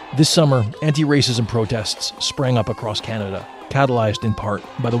 This summer, anti-racism protests sprang up across Canada, catalyzed in part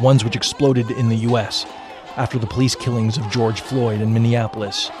by the ones which exploded in the U.S. after the police killings of George Floyd in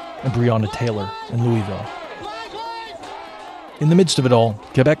Minneapolis and Breonna Taylor in Louisville. In the midst of it all,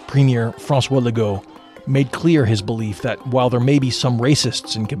 Quebec Premier François Legault made clear his belief that while there may be some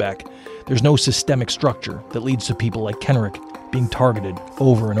racists in Quebec, there's no systemic structure that leads to people like Kenrick being targeted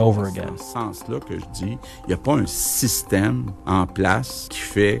over and over again. Sens-là que je dis, il n'y a pas un système en place qui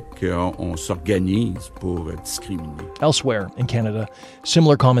fait qu'on s'organise pour discriminer. Elsewhere in Canada,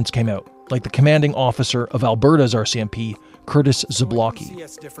 similar comments came out, like the commanding officer of Alberta's RCMP, Curtis Zablocki.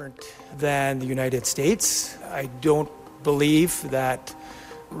 It's different than the United States. I don't believe that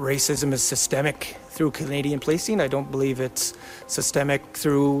racism is systemic through Canadian policing. I don't believe it's systemic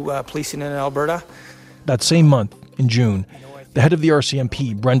through policing in Alberta. That same month, in June, the head of the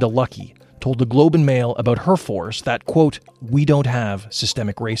RCMP, Brenda Lucky, told the Globe and Mail about her force that, quote, "we don't have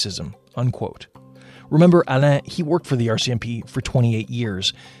systemic racism," unquote. Remember, Alain, he worked for the RCMP for 28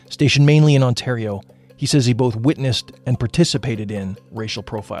 years. Stationed mainly in Ontario, he says he both witnessed and participated in racial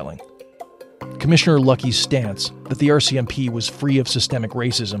profiling. Commissioner Lucky's stance that the RCMP was free of systemic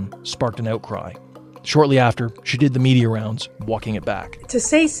racism sparked an outcry. Shortly after, she did the media rounds, walking it back. To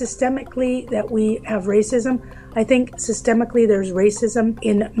say systemically that we have racism, I think systemically there's racism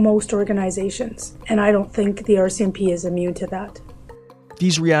in most organizations, and I don't think the RCMP is immune to that.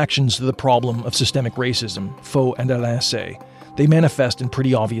 These reactions to the problem of systemic racism, Faux and Alain say, they manifest in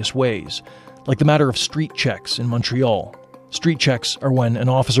pretty obvious ways, like the matter of street checks in Montreal. Street checks are when an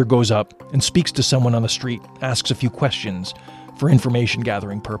officer goes up and speaks to someone on the street, asks a few questions for information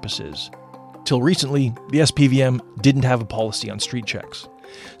gathering purposes. Till recently, the SPVM didn't have a policy on street checks.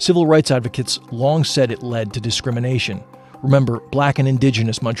 Civil rights advocates long said it led to discrimination. Remember, Black and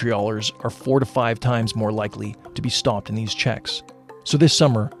Indigenous Montrealers are 4 to 5 times more likely to be stopped in these checks. So this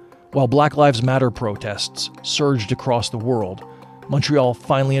summer, while Black Lives Matter protests surged across the world, Montreal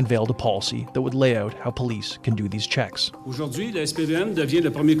finally unveiled a policy that would lay out how police can do these checks. Aujourd'hui, le SPVM devient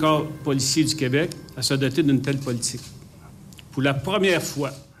le premier corps policier du Québec à se doter d'une telle politique. Pour la première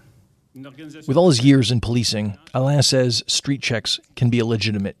fois, with all his years in policing, Alain says street checks can be a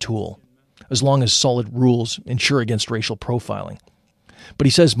legitimate tool, as long as solid rules ensure against racial profiling. But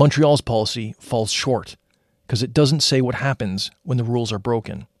he says Montreal's policy falls short, because it doesn't say what happens when the rules are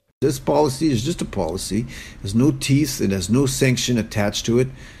broken. This policy is just a policy. There's no teeth. It has no sanction attached to it.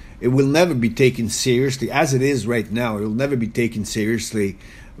 It will never be taken seriously, as it is right now. It will never be taken seriously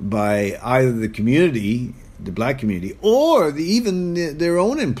by either the community, the Black community, or even their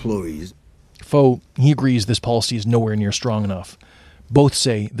own employees. Faux, he agrees this policy is nowhere near strong enough. Both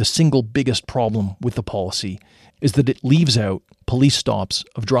say the single biggest problem with the policy is that it leaves out police stops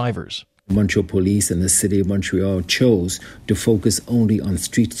of drivers. Montreal Police and the City of Montreal chose to focus only on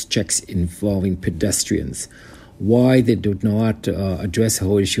street checks involving pedestrians. Why they do not address the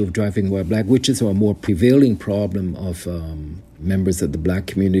whole issue of driving while Black, which is a more prevailing problem of members of the Black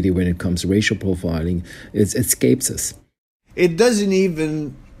community when it comes to racial profiling, it escapes us. It doesn't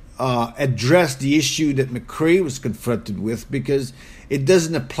even address the issue that McCrae was confronted with because it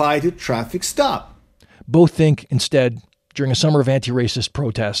doesn't apply to traffic stop. Both think, instead, during a summer of anti-racist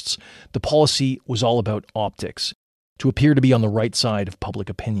protests, the policy was all about optics, to appear to be on the right side of public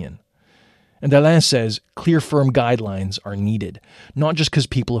opinion. And Alain says clear, firm guidelines are needed, not just because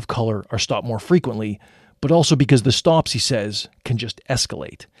people of color are stopped more frequently, but also because the stops, he says, can just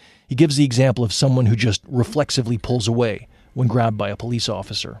escalate. He gives the example of someone who just reflexively pulls away when grabbed by a police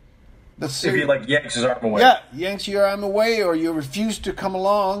officer. If he yanks his arm away. Yeah, yanks your arm away, or you refuse to come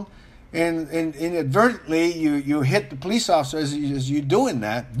along, and inadvertently you hit the police officer as you're doing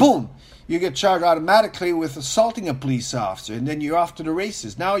that. Boom! You get charged automatically with assaulting a police officer, and then you're off to the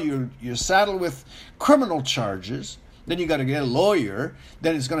races. Now you're saddled with criminal charges. Then you got to get a lawyer.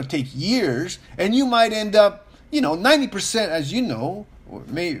 Then it's going to take years, and you might end up, 90%, as you know, or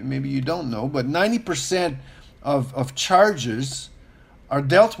maybe you don't know, but 90% of charges are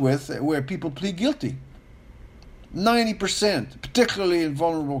dealt with where people plead guilty. 90%, particularly in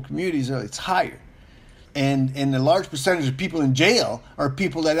vulnerable communities, it's higher. And a large percentage of people in jail are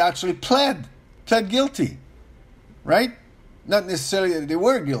people that actually pled guilty, right? Not necessarily that they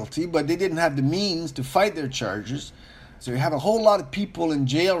were guilty, but they didn't have the means to fight their charges. So you have a whole lot of people in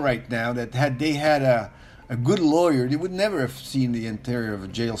jail right now that had they had a good lawyer, they would never have seen the interior of a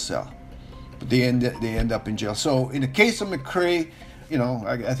jail cell. But they end up in jail. So in the case of McCrae,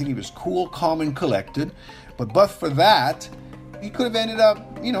 I think he was cool, calm, and collected. But for that, he could have ended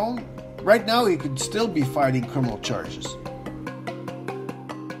up, right now he could still be fighting criminal charges.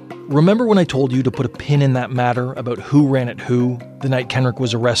 Remember when I told you to put a pin in that matter about who ran at who the night Kenrick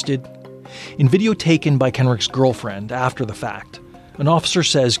was arrested? In video taken by Kenrick's girlfriend after the fact, an officer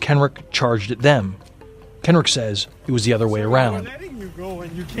says Kenrick charged at them. Kenrick says it was the other way around. You go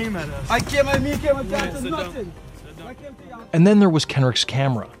and you came at us. I came at that does nothing. And then there was Kenrick's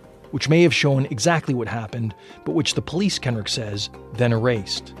camera, which may have shown exactly what happened, but which the police, Kenrick says, then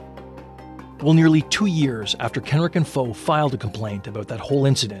erased. Well, nearly 2 years after Kenrick and Faux filed a complaint about that whole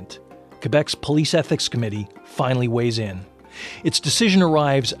incident, Quebec's Police Ethics Committee finally weighs in. Its decision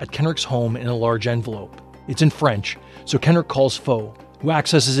arrives at Kenrick's home in a large envelope. It's in French, so Kenrick calls Faux, who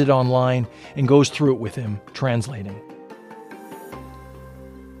accesses it online and goes through it with him, translating.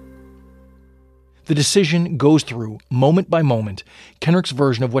 The decision goes through, moment by moment, Kenrick's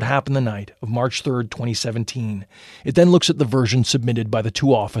version of what happened the night of March 3rd, 2017. It then looks at the version submitted by the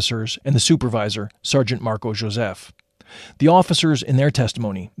two officers and the supervisor, Sergeant Marco Joseph. The officers, in their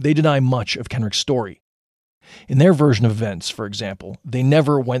testimony, they deny much of Kenrick's story. In their version of events, for example, they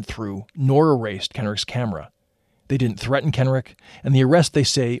never went through nor erased Kenrick's camera. They didn't threaten Kenrick, and the arrest, they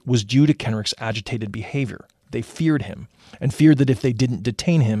say, was due to Kenrick's agitated behavior. They feared him, and feared that if they didn't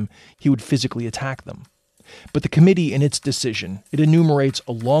detain him, he would physically attack them. But the committee, in its decision, it enumerates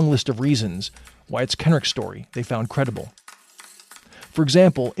a long list of reasons why it's Kenrick's story they found credible. For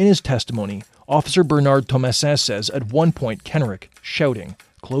example, in his testimony, Officer Bernard Thomassin says at one point Kenrick, shouting,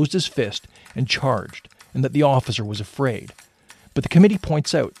 closed his fist and charged, and that the officer was afraid. But the committee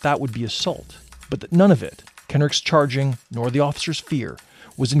points out that would be assault, but that none of it, Kenrick's charging nor the officer's fear,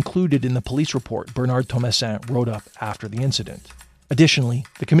 was included in the police report Bernard Thomassin wrote up after the incident. Additionally,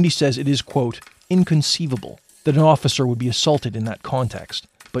 the committee says it is, quote, inconceivable that an officer would be assaulted in that context,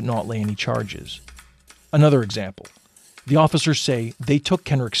 but not lay any charges. Another example. The officers say they took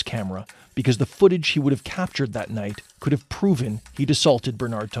Kenrick's camera because the footage he would have captured that night could have proven he'd assaulted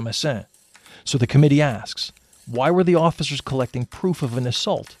Bernard Thomassin. So the committee asks, why were the officers collecting proof of an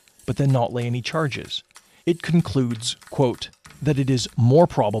assault, but then not lay any charges? It concludes, quote, that it is more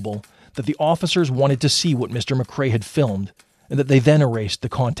probable that the officers wanted to see what Mr. McCrae had filmed and that they then erased the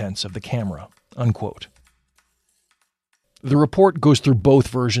contents of the camera, unquote. The report goes through both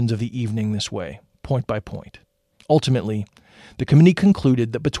versions of the evening this way, point by point. Ultimately, the committee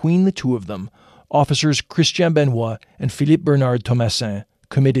concluded that between the two of them, officers Christian Benoit and Philippe Bernard Thomassin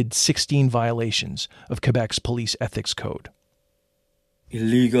committed 16 violations of Quebec's police ethics code.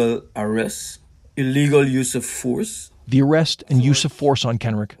 Illegal arrest, illegal use of force. The arrest and use of force on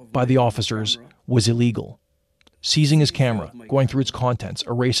Kenrick by the officers was illegal. Seizing his camera, going through its contents,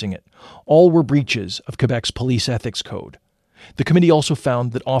 erasing it, all were breaches of Quebec's police ethics code. The committee also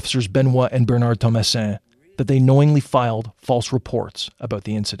found that officers Benoit and Bernard Thomassin, that they knowingly filed false reports about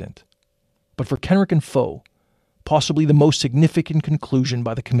the incident. But for Kenrick and Faux, possibly the most significant conclusion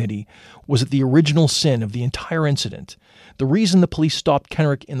by the committee was that the original sin of the entire incident, the reason the police stopped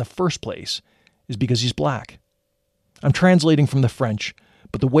Kenrick in the first place, is because he's black. I'm translating from the French,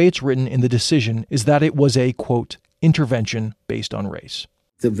 but the way it's written in the decision is that it was a, quote, intervention based on race.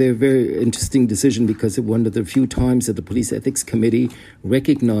 It's a very, very interesting decision because it's one of the few times that the Police Ethics Committee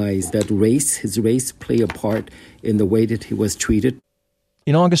recognized that his race, played a part in the way that he was treated.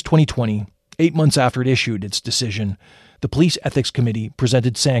 In August 2020, 8 months after it issued its decision, the Police Ethics Committee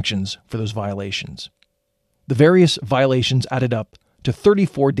presented sanctions for those violations. The various violations added up to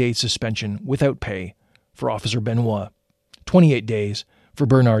 34 days suspension without pay for Officer Benoit, 28 days for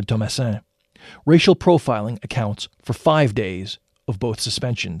Bernard Thomassin. Racial profiling accounts for 5 days of both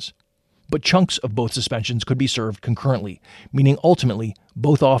suspensions. But chunks of both suspensions could be served concurrently, meaning ultimately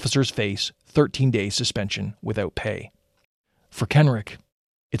both officers face 13 days suspension without pay. For Kenrick,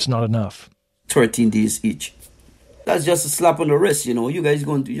 it's not enough. 13 days each. That's just a slap on the wrist, You guys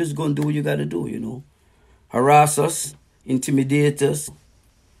just going to do what you got to do, Harass us, intimidate us,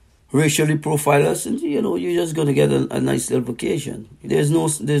 racially profile us, and you're just going to get a nice little vacation. There's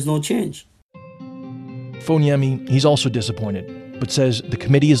no change. Fonyemi, he's also disappointed, but says the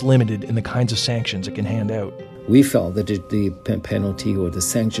committee is limited in the kinds of sanctions it can hand out. We felt that the penalty or the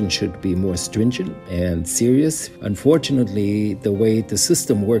sanction should be more stringent and serious. Unfortunately, the way the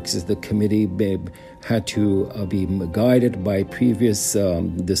system works is the committee had to be guided by previous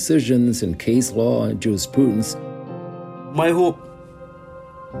decisions and case law and jurisprudence. My hope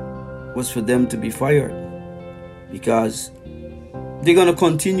was for them to be fired because they're going to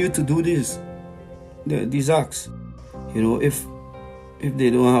continue to do these acts. You know, if they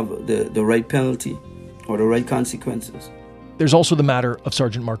don't have the right penalty or the right consequences. There's also the matter of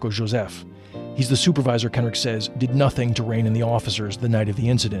Sergeant Marco Joseph. He's the supervisor, Kenrick says, did nothing to rein in the officers the night of the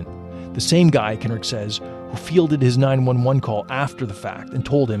incident. The same guy, Kenrick says, who fielded his 911 call after the fact and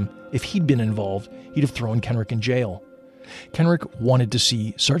told him if he'd been involved, he'd have thrown Kenrick in jail. Kenrick wanted to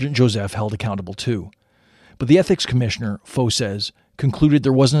see Sergeant Joseph held accountable too. But the ethics commissioner, Faux says, concluded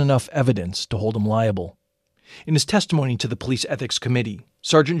there wasn't enough evidence to hold him liable. In his testimony to the Police Ethics Committee,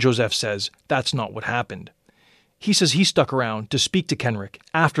 Sergeant Joseph says that's not what happened. He says he stuck around to speak to Kenrick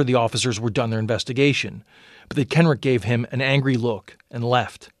after the officers were done their investigation, but that Kenrick gave him an angry look and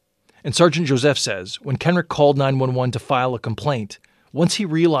left. And Sergeant Joseph says when Kenrick called 911 to file a complaint, once he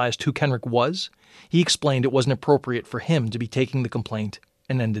realized who Kenrick was, he explained it wasn't appropriate for him to be taking the complaint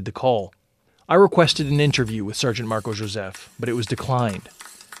and ended the call. I requested an interview with Sergeant Marco Joseph, but it was declined.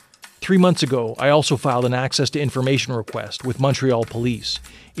 3 months ago, I also filed an access to information request with Montreal police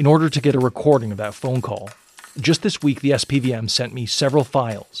in order to get a recording of that phone call. Just this week, the SPVM sent me several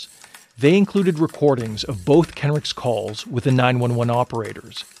files. They included recordings of both Kenrick's calls with the 911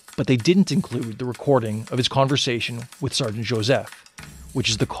 operators, but they didn't include the recording of his conversation with Sergeant Joseph, which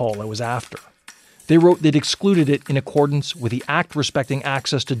is the call I was after. They wrote they'd excluded it in accordance with the Act respecting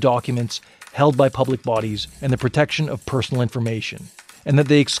access to documents held by public bodies and the protection of personal information, and that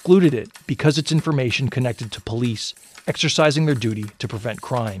they excluded it because it's information connected to police exercising their duty to prevent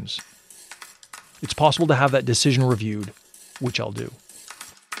crimes. It's possible to have that decision reviewed, which I'll do.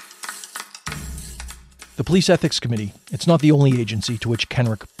 The Police Ethics Committee, it's not the only agency to which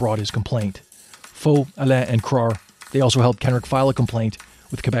Kenrick brought his complaint. Faux, Alain, and Crar, they also helped Kenrick file a complaint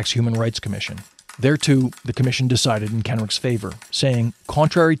with Quebec's Human Rights Commission. There too, the commission decided in Kenrick's favor, saying,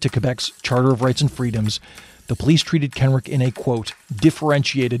 contrary to Quebec's Charter of Rights and Freedoms, the police treated Kenrick in a, quote,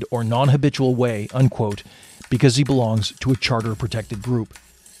 differentiated or non-habitual way, unquote, because he belongs to a charter-protected group.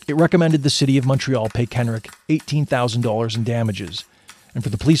 It recommended the city of Montreal pay Kenrick $18,000 in damages, and for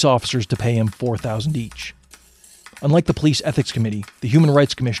the police officers to pay him $4,000 each. Unlike the Police Ethics Committee, the Human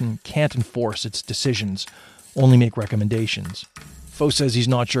Rights Commission can't enforce its decisions, only make recommendations. Faux says he's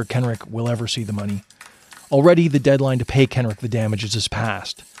not sure Kenrick will ever see the money. Already, the deadline to pay Kenrick the damages has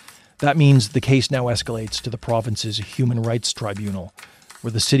passed. That means the case now escalates to the province's Human Rights Tribunal,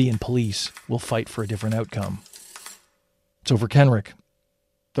 where the city and police will fight for a different outcome. So for Kenrick,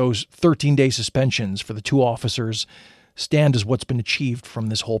 those 13-day suspensions for the two officers stand as what's been achieved from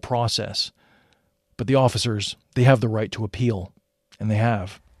this whole process. But the officers, they have the right to appeal, and they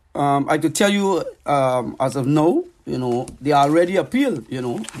have. I could tell you, as of now, they already appeal,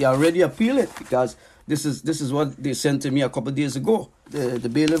 they already appeal it because this is what they sent to me a couple of days ago. The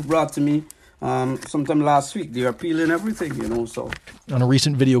bailiff brought to me sometime last week. They're appealing everything, so. On a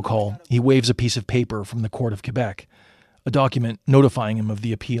recent video call, he waves a piece of paper from the Court of Quebec, a document notifying him of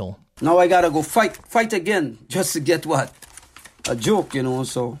the appeal. Now I gotta go fight again, just to get what? A joke,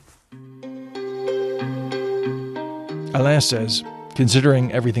 so. Alain says,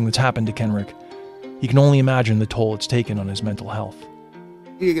 considering everything that's happened to Kenrick, he can only imagine the toll it's taken on his mental health.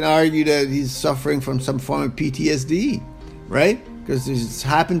 You can argue that he's suffering from some form of PTSD, right? Because it's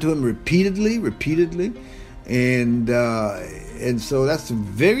happened to him repeatedly, and so that's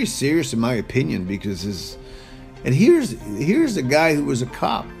very serious in my opinion. Because here's a guy who was a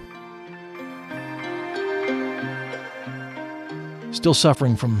cop. Still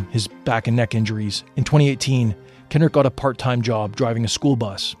suffering from his back and neck injuries, in 2018, Kenrick got a part-time job driving a school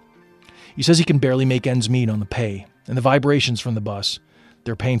bus. He says he can barely make ends meet on the pay, and the vibrations from the bus,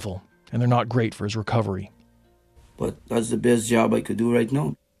 they're painful, and they're not great for his recovery. But that's the best job I could do right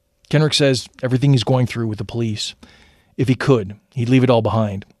now. Kenrick says everything he's going through with the police, if he could, he'd leave it all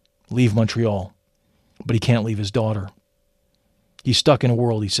behind, leave Montreal. But he can't leave his daughter. He's stuck in a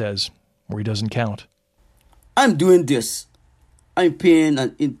world, he says, where he doesn't count. I'm doing this. I'm playing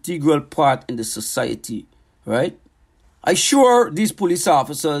an integral part in the society, right? I sure these police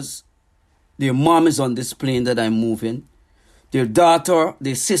officers, their mom is on this plane that I'm moving. Their daughter,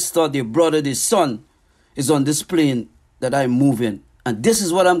 their sister, their brother, their son is on this plane that I'm moving. And this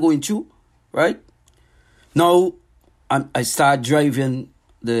is what I'm going through, right? Now, I start driving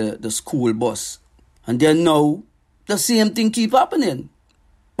the school bus. And then now, the same thing keep happening.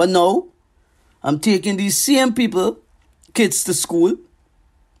 But now, I'm taking these same kids to school,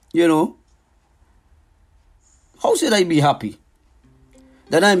 you know. How should I be happy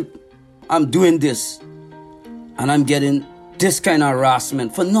that I'm doing this and I'm getting this kind of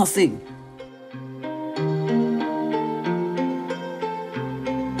harassment for nothing?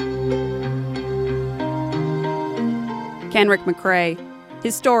 Kenrick McCrae.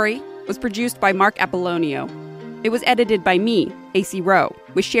 His story was produced by Mark Apollonio. It was edited by me, AC Rowe,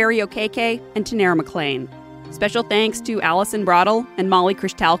 with Sherry Okeke and Tanera McLean. Special thanks to Allison Brodel and Molly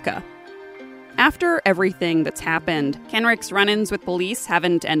Krishtalka. After everything that's happened, Kenrick's run-ins with police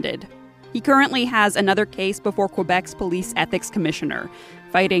haven't ended. He currently has another case before Quebec's Police Ethics Commissioner,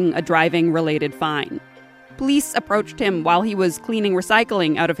 fighting a driving-related fine. Police approached him while he was cleaning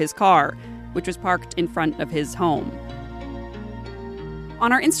recycling out of his car, which was parked in front of his home.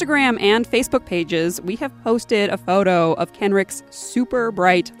 On our Instagram and Facebook pages, we have posted a photo of Kenrick's super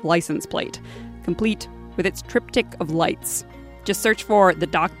bright license plate, complete with its triptych of lights. Just search for The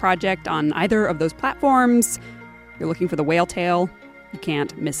Doc Project on either of those platforms. If you're looking for the whale tail, you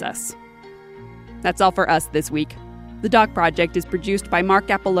can't miss us. That's all for us this week. The Doc Project is produced by Mark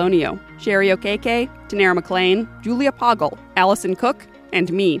Apollonio, Sherry Okeke, Tanera McLean, Julia Poggle, Allison Cook,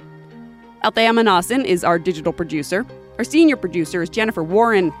 and me. Althea Manasan is our digital producer. Our senior producer is Jennifer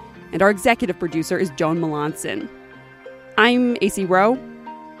Warren, and our executive producer is Joan Melanson. I'm AC Rowe.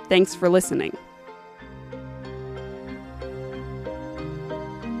 Thanks for listening.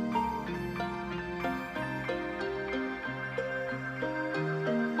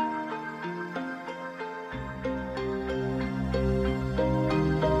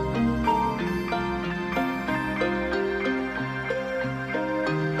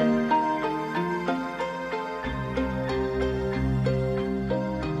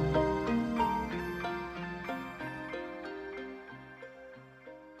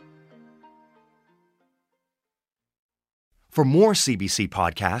 For more CBC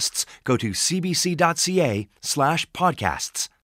podcasts, go to cbc.ca/podcasts.